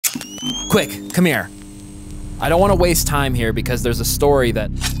Quick, come here. I don't want to waste time here because there's a story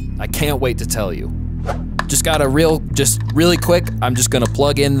that I can't wait to tell you. Just really quick, I'm just gonna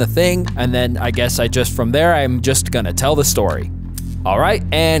plug in the thing, and then I guess from there, I'm just gonna tell the story. All right,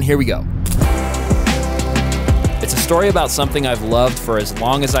 and here we go. It's a story about something I've loved for as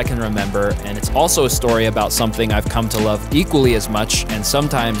long as I can remember, and it's also a story about something I've come to love equally as much, and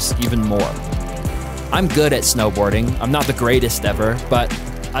sometimes even more. I'm good at snowboarding. I'm not the greatest ever, but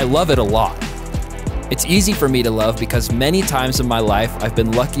I love it a lot. It's easy for me to love because many times in my life, I've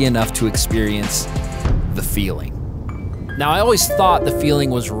been lucky enough to experience the feeling. Now, I always thought the feeling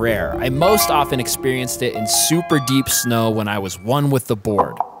was rare. I most often experienced it in super deep snow when I was one with the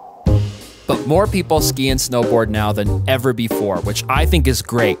board. But more people ski and snowboard now than ever before, which I think is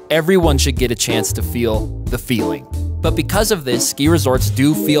great. Everyone should get a chance to feel the feeling. But because of this, ski resorts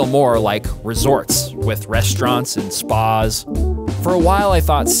do feel more like resorts, with restaurants and spas. For a while, I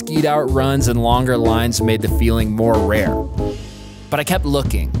thought skied out runs and longer lines made the feeling more rare. But I kept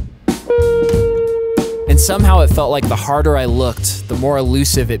looking. And somehow it felt like the harder I looked, the more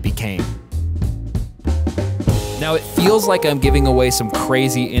elusive it became. Now it feels like I'm giving away some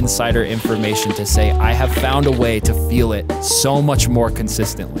crazy insider information to say I have found a way to feel it so much more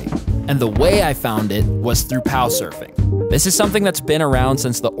consistently. And the way I found it was through Powsurfing. This is something that's been around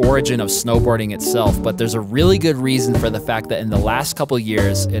since the origin of snowboarding itself, but there's a really good reason for the fact that in the last couple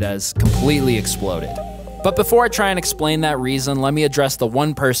years, it has completely exploded. But before I try and explain that reason, let me address the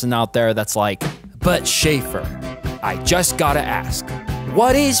one person out there that's like, but Shaffer, I just gotta ask,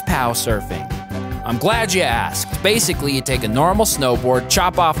 what is Powsurfing? I'm glad you asked. Basically, you take a normal snowboard,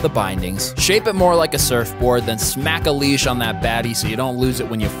 chop off the bindings, shape it more like a surfboard, then smack a leash on that baddie so you don't lose it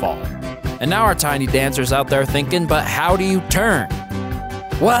when you fall. And now our tiny dancer's out there thinking, but how do you turn?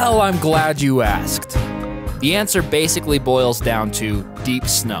 Well, I'm glad you asked. The answer basically boils down to deep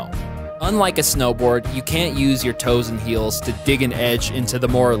snow. Unlike a snowboard, you can't use your toes and heels to dig an edge into the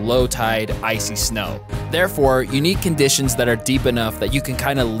more low-tide, icy snow. Therefore, you need conditions that are deep enough that you can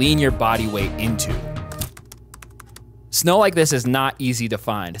kind of lean your body weight into. Snow like this is not easy to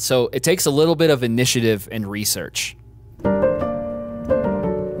find, so it takes a little bit of initiative and research.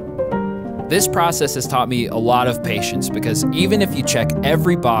 This process has taught me a lot of patience because even if you check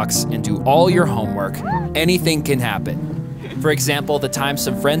every box and do all your homework, anything can happen. For example, the time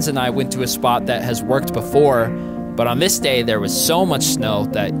some friends and I went to a spot that has worked before, but on this day there was so much snow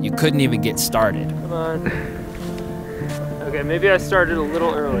that you couldn't even get started. Come on. Okay, maybe I started a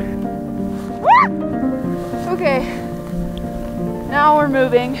little early. Okay, now we're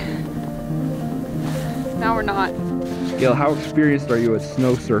moving. Now we're not. Gail, how experienced are you at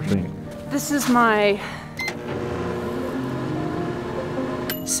snow surfing? This is my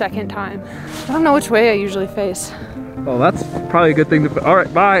second time. I don't know which way I usually face. Oh, that's probably a good thing to. All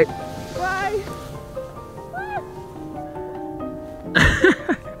right, bye. Bye.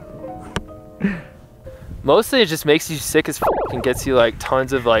 Mostly it just makes you sick as f and gets you like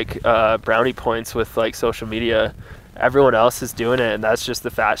tons of like brownie points with like social media. Everyone else is doing it and that's just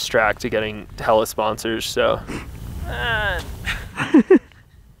the fast track to getting hella sponsors, so.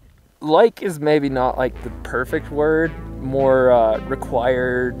 Like is maybe not like the perfect word, more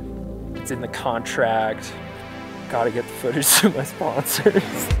required, it's in the contract. Gotta get the footage to my sponsors.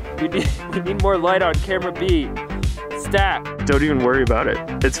 We need more light on camera B. Stat. Don't even worry about it.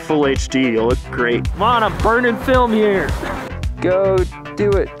 It's full HD, you'll look great. Come on, I'm burning film here. Go do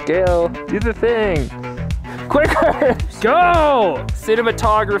it, Gail. Do the thing. Quicker, go!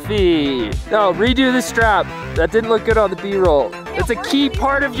 Cinematography. No, redo the strap. That didn't look good on the B-roll. That's a key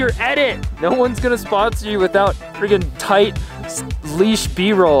part of your edit. No one's gonna sponsor you without friggin' tight leash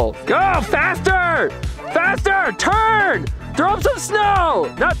B-roll. Go, faster! Faster! Turn! Throw up some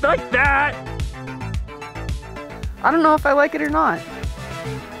snow! Not like that! I don't know if I like it or not.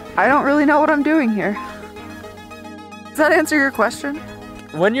 I don't really know what I'm doing here. Does that answer your question?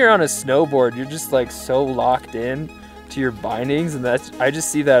 When you're on a snowboard, you're just like so locked in to your bindings, and I just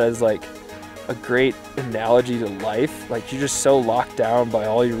see that as like a great analogy to life. Like you're just so locked down by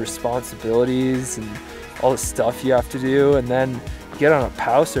all your responsibilities and all the stuff you have to do, and then get on a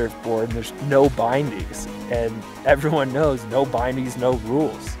Powsurf board and there's no bindings, and everyone knows no bindings, no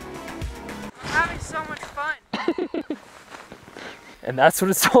rules. I'm having so much fun. And that's what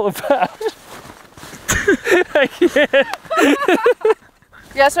it's all about. I can't.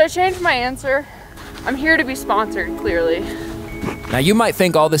 Yeah, so I changed my answer. I'm here to be sponsored, clearly. Now you might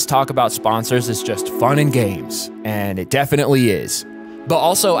think all this talk about sponsors is just fun and games, and it definitely is. But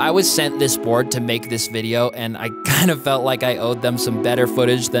also, I was sent this board to make this video, and I kind of felt like I owed them some better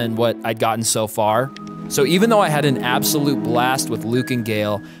footage than what I'd gotten so far. So even though I had an absolute blast with Luke and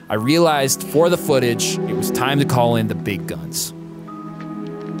Gail, I realized for the footage, it was time to call in the big guns.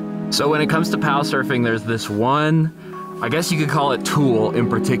 So when it comes to Powsurfing, there's this one, I guess you could call it tool in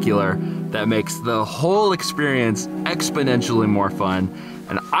particular, that makes the whole experience exponentially more fun.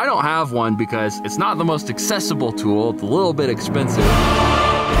 And I don't have one because it's not the most accessible tool, it's a little bit expensive.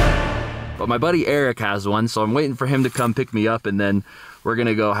 But my buddy Eric has one, so I'm waiting for him to come pick me up, and then we're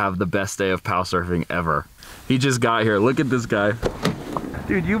gonna go have the best day of Powsurfing ever. He just got here, look at this guy.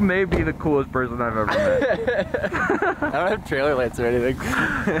 Dude, you may be the coolest person I've ever met. I don't have trailer lights or anything.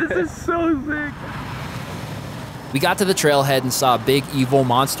 This is so sick. We got to the trailhead and saw a big evil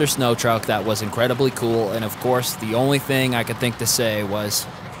monster snow truck that was incredibly cool, and of course, the only thing I could think to say was,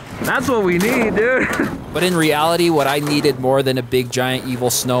 That's what we need, dude. but in reality, what I needed more than a big giant evil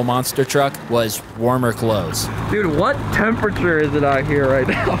snow monster truck was warmer clothes. Dude, what temperature is it out here right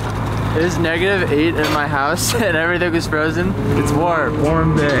now? It is -8 in my house and everything was frozen. It's warm.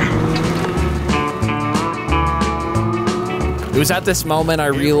 Warm day. It was at this moment I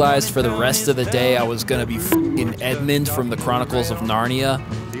realized for the rest of the day I was gonna be f***ing Edmund from the Chronicles of Narnia.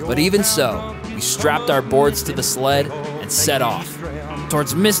 But even so, we strapped our boards to the sled and set off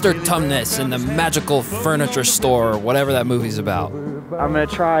towards Mr. Tumnus and the magical furniture store, or whatever that movie's about. I'm gonna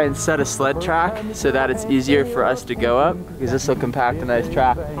try and set a sled track so that it's easier for us to go up, because this will compact a nice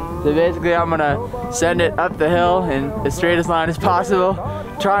track. So basically I'm gonna send it up the hill in as straight as line as possible,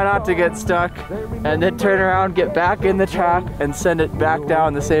 try not to get stuck, and then turn around, get back in the track, and send it back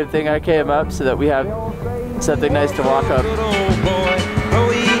down the same thing I came up, so that we have something nice to walk up.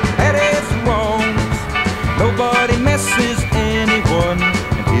 Nobody messes anyone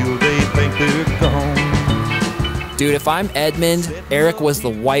until they think they're gone. Dude, if I'm Edmund, Eric was the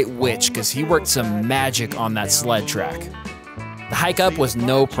White Witch because he worked some magic on that sled track. The hike up was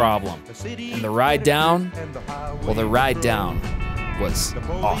no problem. And the ride down, well, the ride down was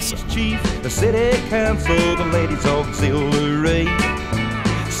awesome. Chief, the city council, the ladies auxiliary,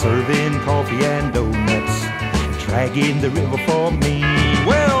 serving coffee and donuts, dragging the river for me.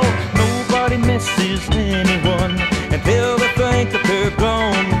 Well, nobody misses anyone until they think that they're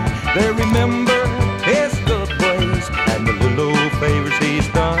gone. They remember his good ways and the little favors he's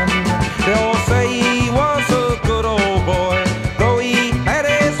done. They all say he was a good old boy, though he had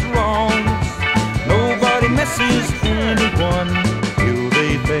his wrongs. Nobody misses anyone till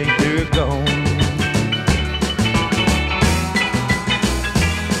they think they're gone.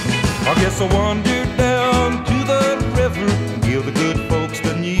 I guess I wandered down to the river and give the good folks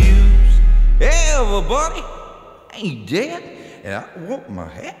the news. Hey, everybody, I ain't dead, and I want my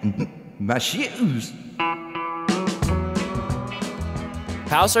hat and my shoes.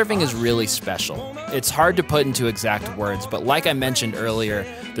 Powsurfing is really special. It's hard to put into exact words, but like I mentioned earlier,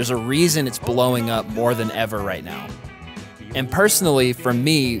 there's a reason it's blowing up more than ever right now. And personally, for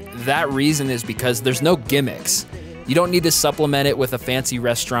me, that reason is because there's no gimmicks. You don't need to supplement it with a fancy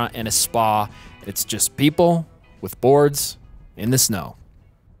restaurant and a spa. It's just people with boards in the snow.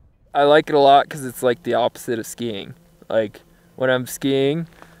 I like it a lot because it's like the opposite of skiing. Like when I'm skiing,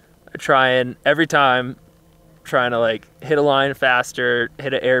 I try and every time trying to like hit a line faster,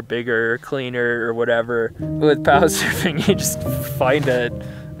 hit an air bigger, cleaner, or whatever. With Powsurfing, you just find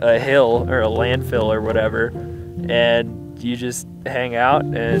a hill or a landfill or whatever, and you just hang out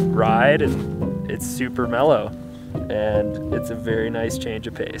and ride, and it's super mellow, and it's a very nice change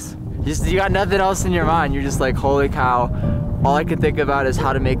of pace. You got nothing else in your mind. You're just like, holy cow. All I can think about is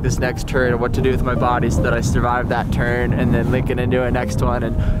how to make this next turn and what to do with my body so that I survive that turn and then link it into a next one.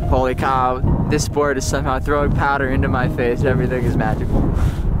 And holy cow, this board is somehow throwing powder into my face. Everything is magical.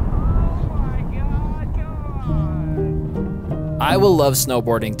 I will love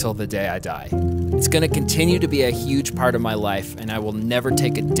snowboarding till the day I die. It's gonna continue to be a huge part of my life, and I will never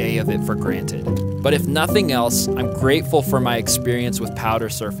take a day of it for granted. But if nothing else, I'm grateful for my experience with powder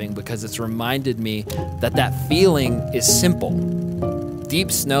surfing because it's reminded me that that feeling is simple.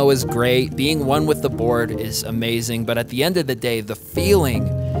 Deep snow is great, being one with the board is amazing, but at the end of the day, the feeling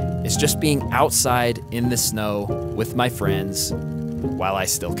is just being outside in the snow with my friends while I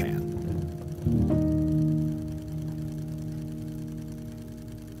still can.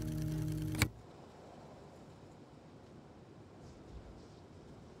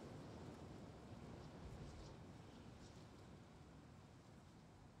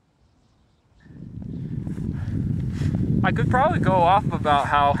 I could probably go off about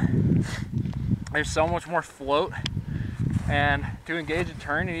how there's so much more float, and to engage a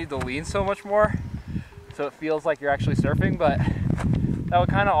turn you need to lean so much more so it feels like you're actually surfing, but that would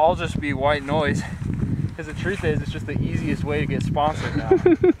kind of all just be white noise, because the truth is it's just the easiest way to get sponsored now.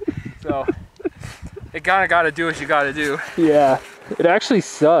 So it kinda gotta do what you gotta do. Yeah, it actually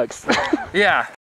sucks. Yeah.